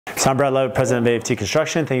So I'm Brad Levitt, President of AFT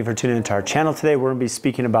Construction. Thank you for tuning into our channel today. We're going to be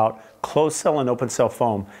speaking about closed cell and open cell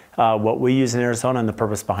foam, what we use in Arizona and the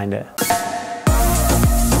purpose behind it.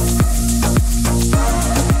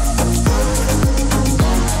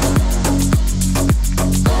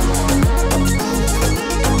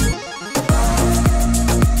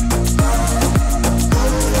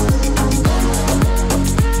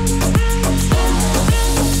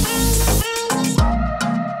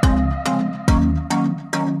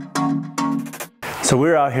 So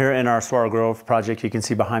we're out here in our Saguaro Grove project. You can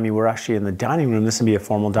see behind me, we're actually in the dining room. This will be a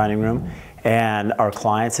formal dining room. And our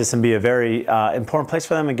clients, this will be a very important place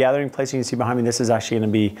for them, a gathering place. You can see behind me, this is actually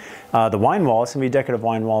gonna be the wine wall. It's gonna be a decorative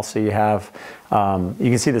wine wall. So you have, you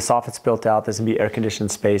can see the soffit's built out. This will be air conditioned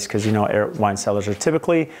space because you know wine cellars are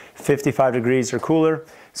typically 55 degrees or cooler.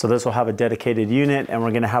 So this will have a dedicated unit, and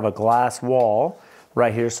we're gonna have a glass wall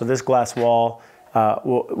right here. So this glass wall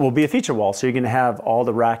will be a feature wall. So you're going to have all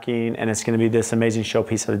the racking, and it's going to be this amazing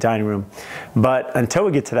showpiece of the dining room. But until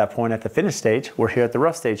we get to that point at the finished stage, we're here at the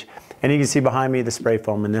rough stage. And you can see behind me the spray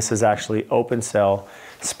foam, and this is actually open cell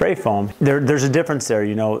spray foam. There's a difference there.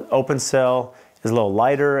 You know, open cell is a little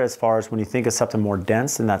lighter as far as when you think of something more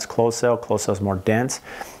dense, and that's closed cell. Closed cell is more dense.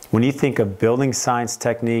 When you think of building science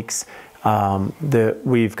techniques that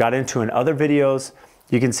we've got into in other videos,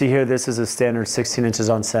 you can see here this is a standard 16 inches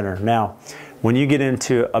on center. Now, when you get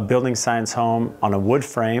into a building science home on a wood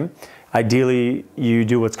frame, ideally you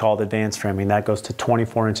do what's called advanced framing. That goes to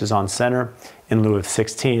 24 inches on center in lieu of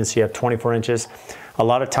 16, so you have 24 inches. A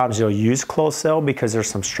lot of times you'll use closed cell because there's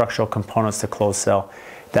some structural components to closed cell.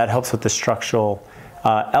 That helps with the structural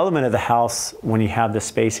element of the house when you have the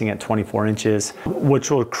spacing at 24 inches,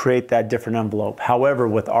 which will create that different envelope. However,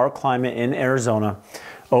 with our climate in Arizona,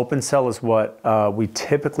 open cell is what we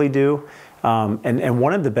typically do. And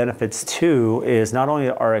one of the benefits too is not only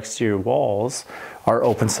our exterior walls are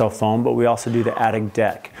open cell foam, but we also do the attic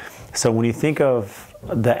deck. So when you think of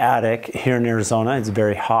the attic here in Arizona, it's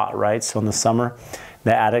very hot, right? So in the summer,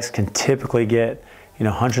 the attics can typically get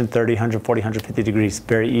 130, 140, 150 degrees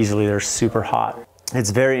very easily. They're super hot. It's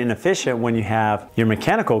very inefficient when you have your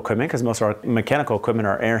mechanical equipment, because most of our mechanical equipment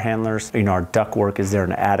are air handlers. Our ductwork is there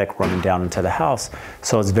in the attic running down into the house.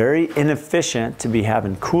 So it's very inefficient to be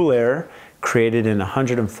having cool air created in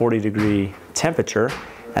 140 degree temperature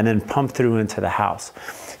and then pumped through into the house.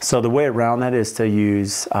 So the way around that is to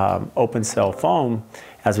use open cell foam,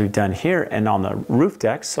 as we've done here, and on the roof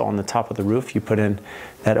deck, so on the top of the roof, you put in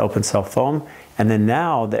that open cell foam, and then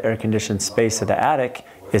now the air conditioned space of the attic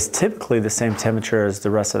is typically the same temperature as the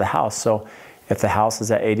rest of the house. So if the house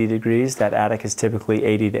is at 80 degrees, that attic is typically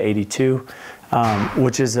 80 to 82,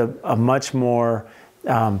 which is a much more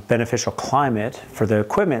beneficial climate for the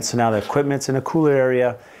equipment. So now the equipment's in a cooler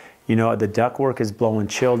area, the ductwork is blowing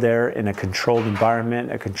chilled air in a controlled environment,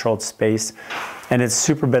 a controlled space, and it's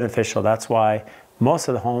super beneficial. That's why most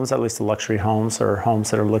of the homes, at least the luxury homes or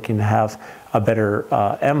homes that are looking to have a better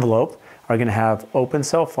envelope, are going to have open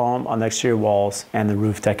cell foam on the exterior walls and the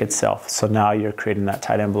roof deck itself. So now you're creating that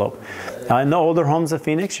tight envelope. Now in the older homes of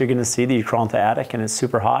Phoenix, you're going to see that you crawl into the attic and it's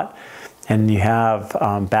super hot, and you have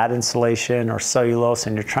bad insulation or cellulose,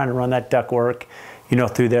 and you're trying to run that ductwork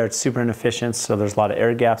through there. It's super inefficient, so there's a lot of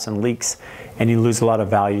air gaps and leaks, and you lose a lot of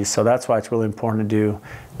value. So that's why it's really important to do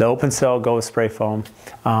the open cell, go with spray foam,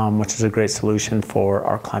 which is a great solution for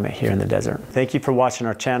our climate here in the desert. Thank you for watching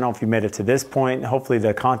our channel. If you made it to this point, hopefully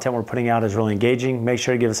the content we're putting out is really engaging. Make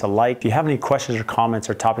sure to give us a like. If you have any questions or comments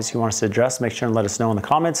or topics you want us to address, make sure and let us know in the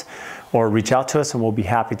comments or reach out to us, and we'll be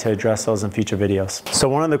happy to address those in future videos. So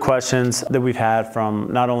one of the questions that we've had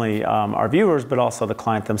from not only our viewers, but also the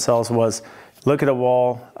client themselves was, look at a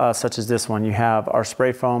wall such as this one. You have our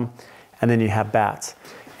spray foam, and then you have bats.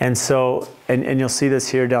 And so, and you'll see this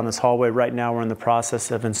here down this hallway. Right now we're in the process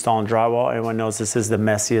of installing drywall. Everyone knows this is the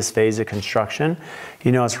messiest phase of construction.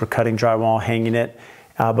 As we're cutting drywall, hanging it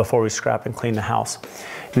before we scrap and clean the house.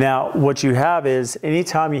 Now, what you have is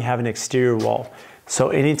anytime you have an exterior wall, so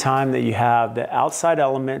anytime that you have the outside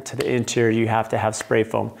element to the interior, you have to have spray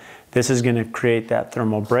foam. This is going to create that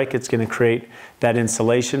thermal break. It's going to create that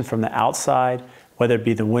insulation from the outside, whether it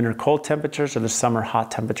be the winter cold temperatures or the summer hot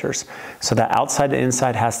temperatures. So the outside to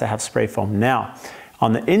inside has to have spray foam. Now,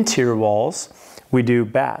 on the interior walls, we do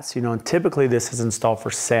bats, and typically this is installed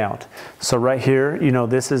for sound. So right here,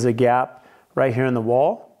 this is a gap right here in the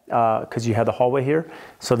wall, because you have the hallway here.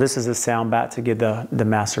 So this is a sound bat to give the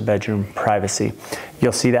master bedroom privacy.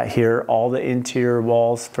 You'll see that here, all the interior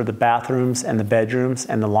walls for the bathrooms and the bedrooms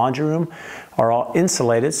and the laundry room are all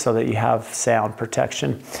insulated so that you have sound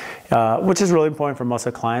protection, which is really important for most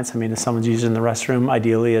of the clients. I mean, if someone's using the restroom,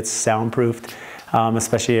 ideally it's soundproofed,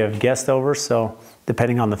 especially if you have guests over. So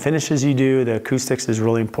depending on the finishes you do, the acoustics is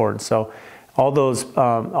really important. So all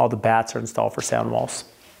the bats are installed for sound walls.